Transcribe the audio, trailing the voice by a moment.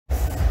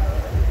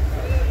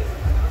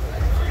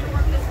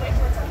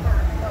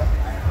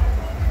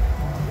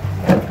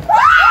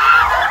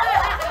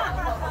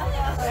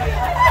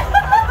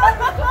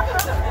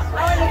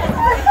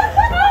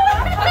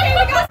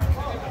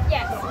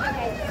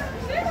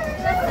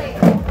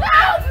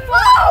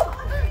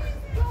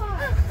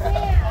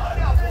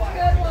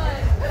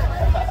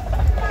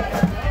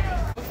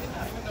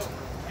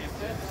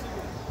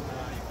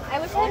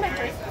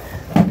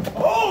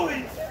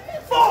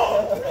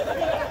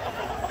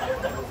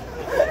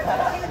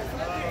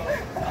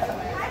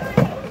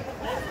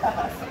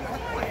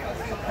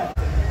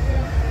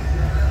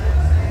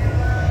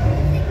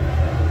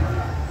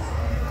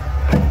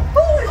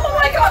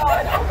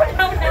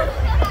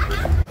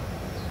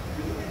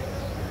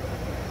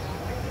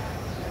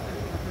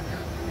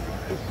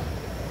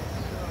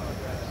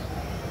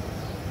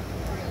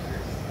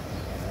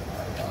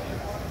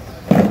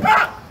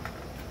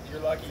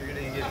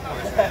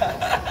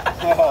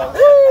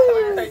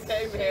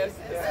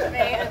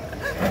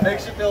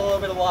still a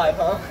little bit alive,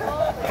 huh?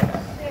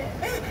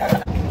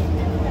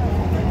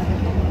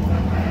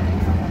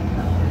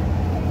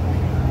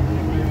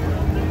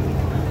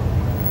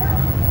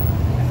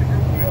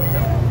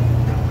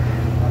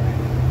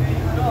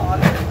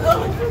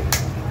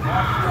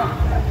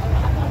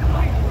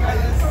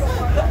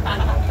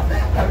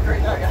 Have a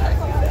great night, guys.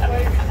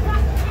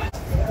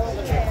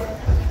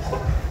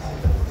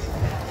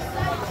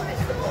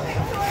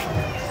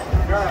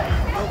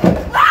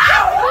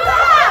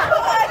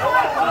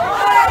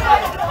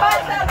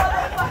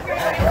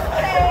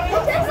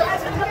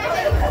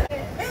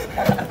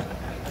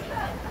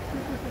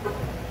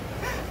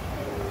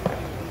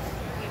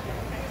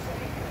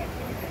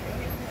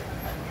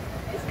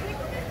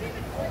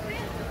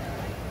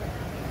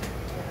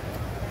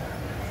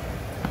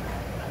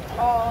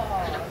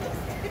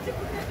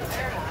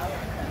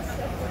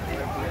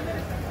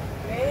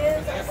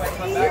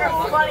 You're a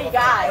funny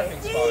guy. I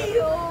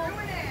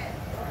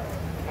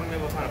want to be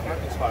able to find a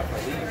parking spot if I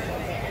leave.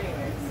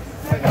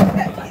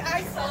 I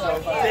saw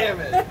it. Damn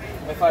it.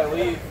 If I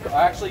leave,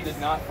 I actually did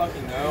not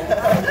fucking know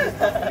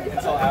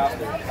until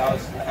after. That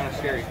was kind of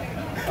scary.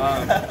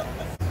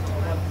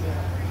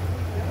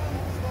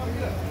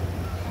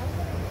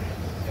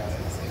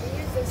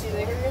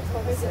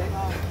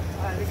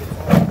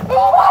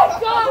 Oh my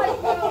god!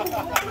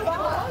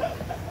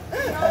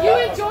 You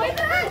enjoyed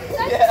that?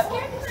 That Yeah.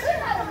 scared the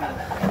shit out of me.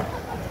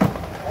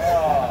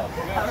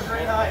 Have a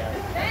great night.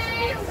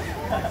 Thanks.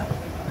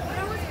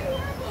 That was cool.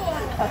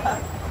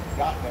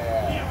 Got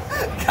there.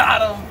 Got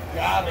him.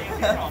 Got it.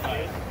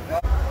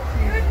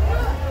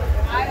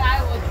 I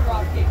will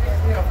drop kick it.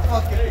 Yeah,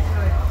 fuck it.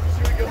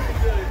 Should we go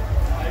today?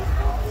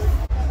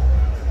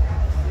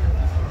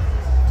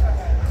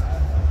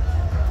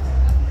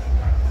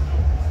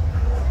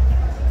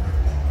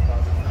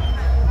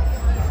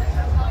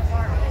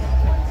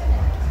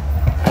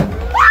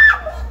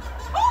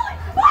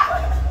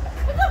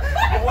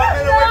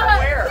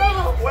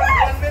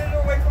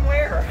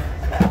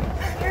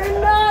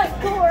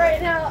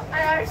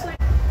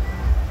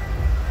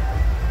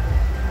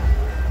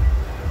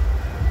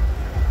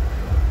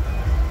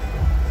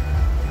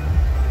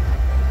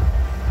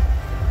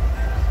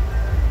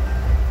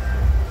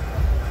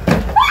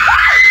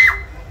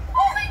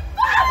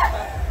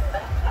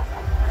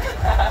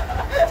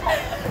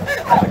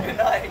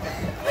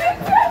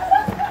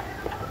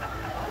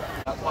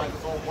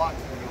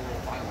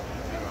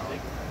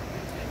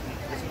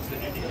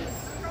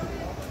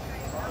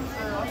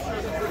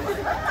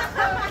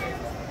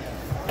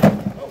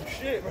 Oh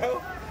shit, bro.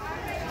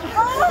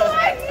 Oh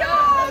my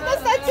god!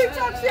 That's that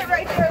TikTok shit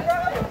right there, bro.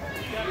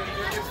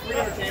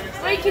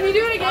 Wait, can you do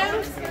it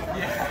again?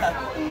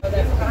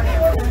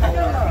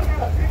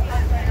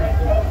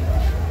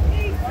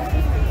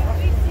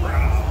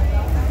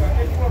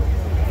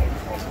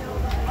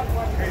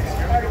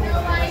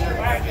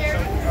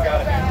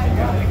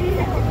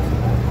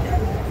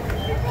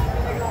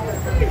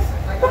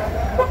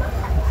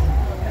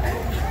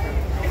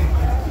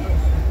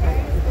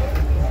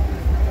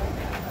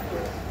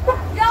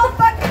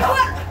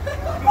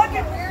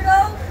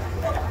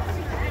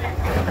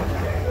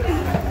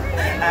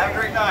 Have a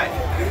great night.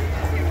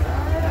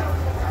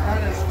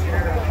 That is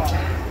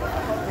terrifying.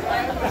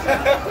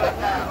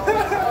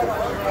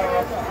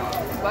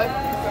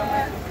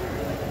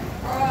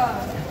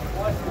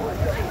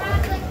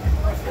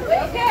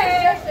 Okay.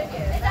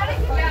 Is that a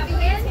good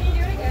again? Can you do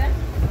it again?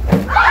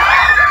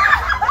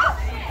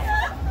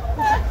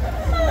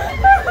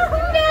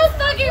 No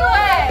fucking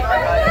way!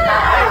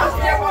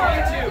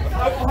 YouTube,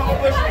 Oklahoma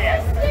Bushman.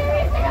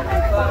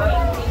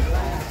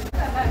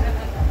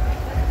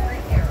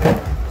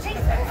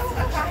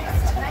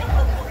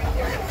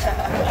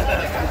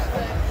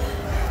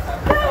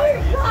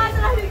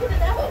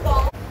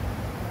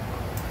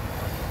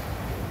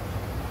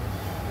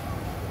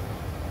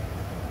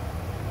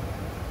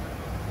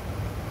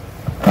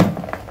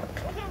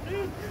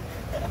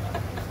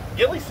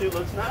 Ghillie suit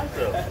looks nice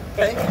though.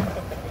 Thank you.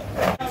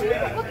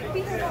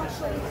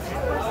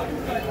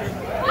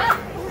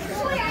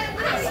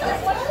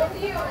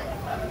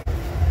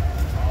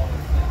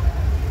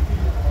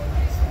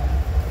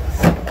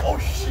 Oh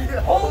shit!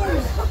 Holy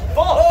fuck!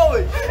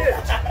 Holy shit!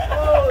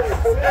 Holy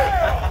shit!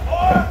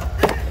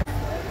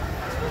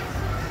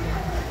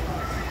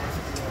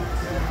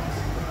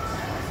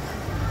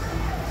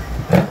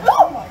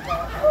 Oh my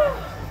god!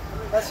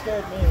 That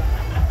scared me.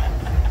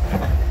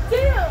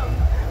 Damn!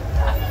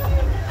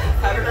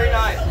 Have a great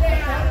night.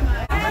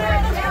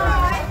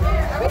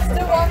 Are we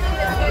still walking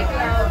this way?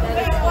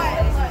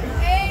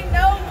 Ain't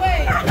no way.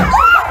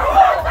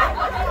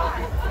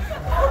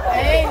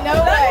 Ain't no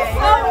way.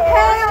 Oh,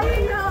 hell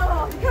no.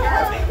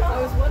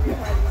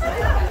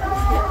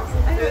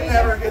 It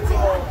never gets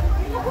old.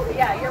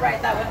 Yeah, you're right.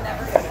 That would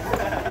never happen.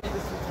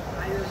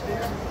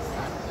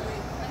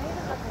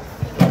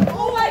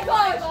 Oh my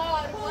god!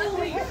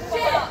 Holy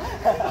shit!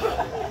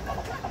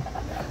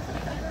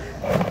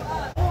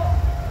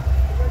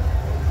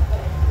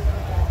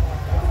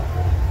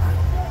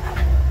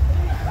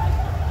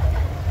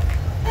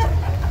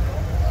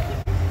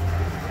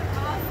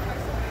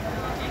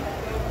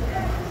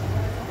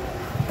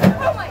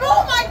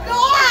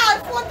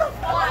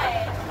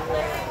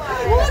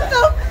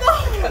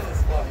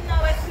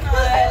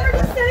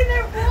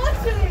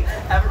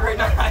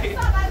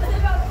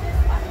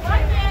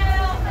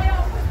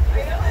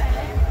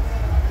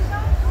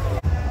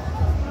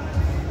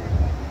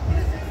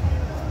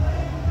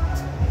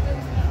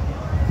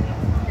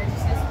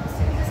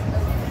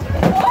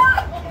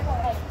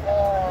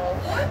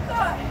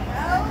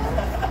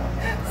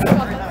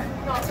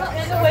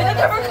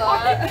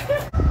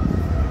 that.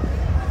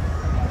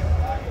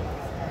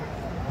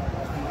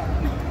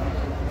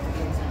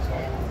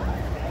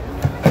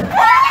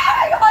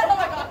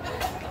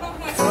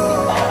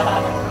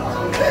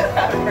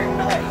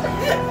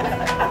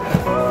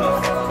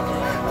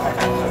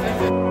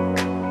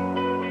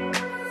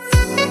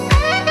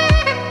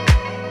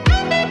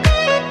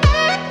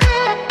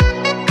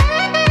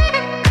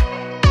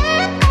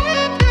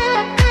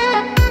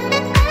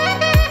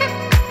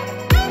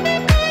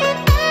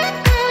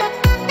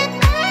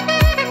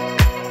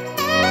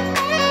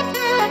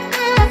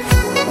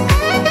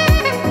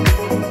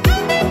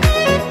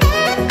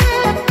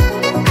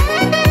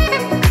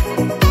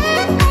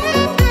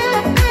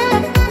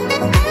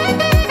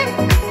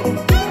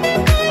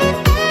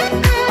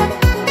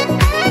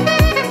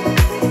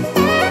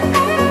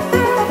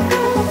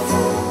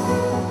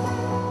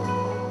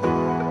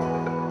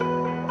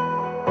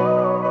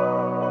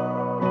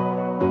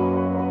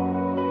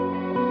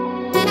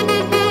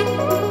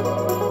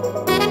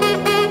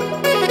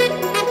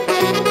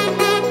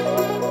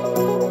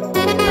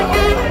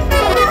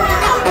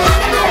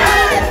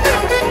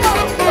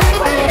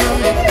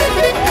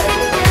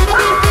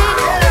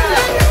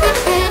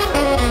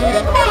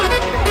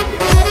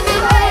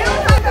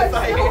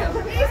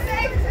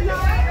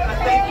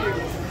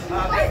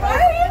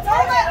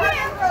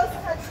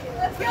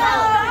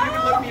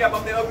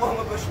 I'm the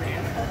Oklahoma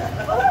Bushman.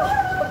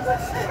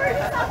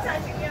 Stop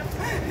touching him.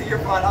 You're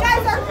fine. I'm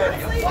Guys, so our ready.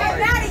 first I'm leader, sorry.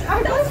 Maddie,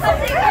 I'm not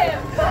touching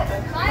him.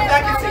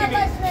 Back and see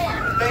me.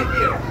 Thank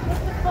you.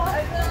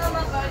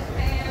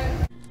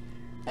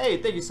 Hey,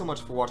 thank you so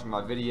much for watching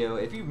my video.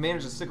 If you've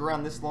managed to stick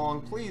around this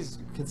long, please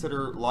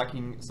consider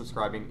liking,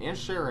 subscribing, and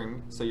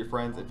sharing so your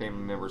friends and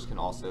family members can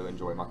also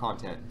enjoy my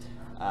content.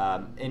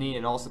 Any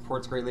and all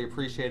support's greatly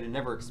appreciated,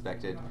 never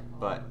expected.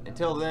 But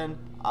until then,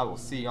 I will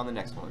see you on the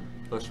next one.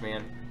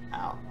 Bushman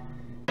out.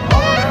 Alright,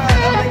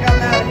 I think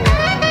I'm out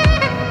of here.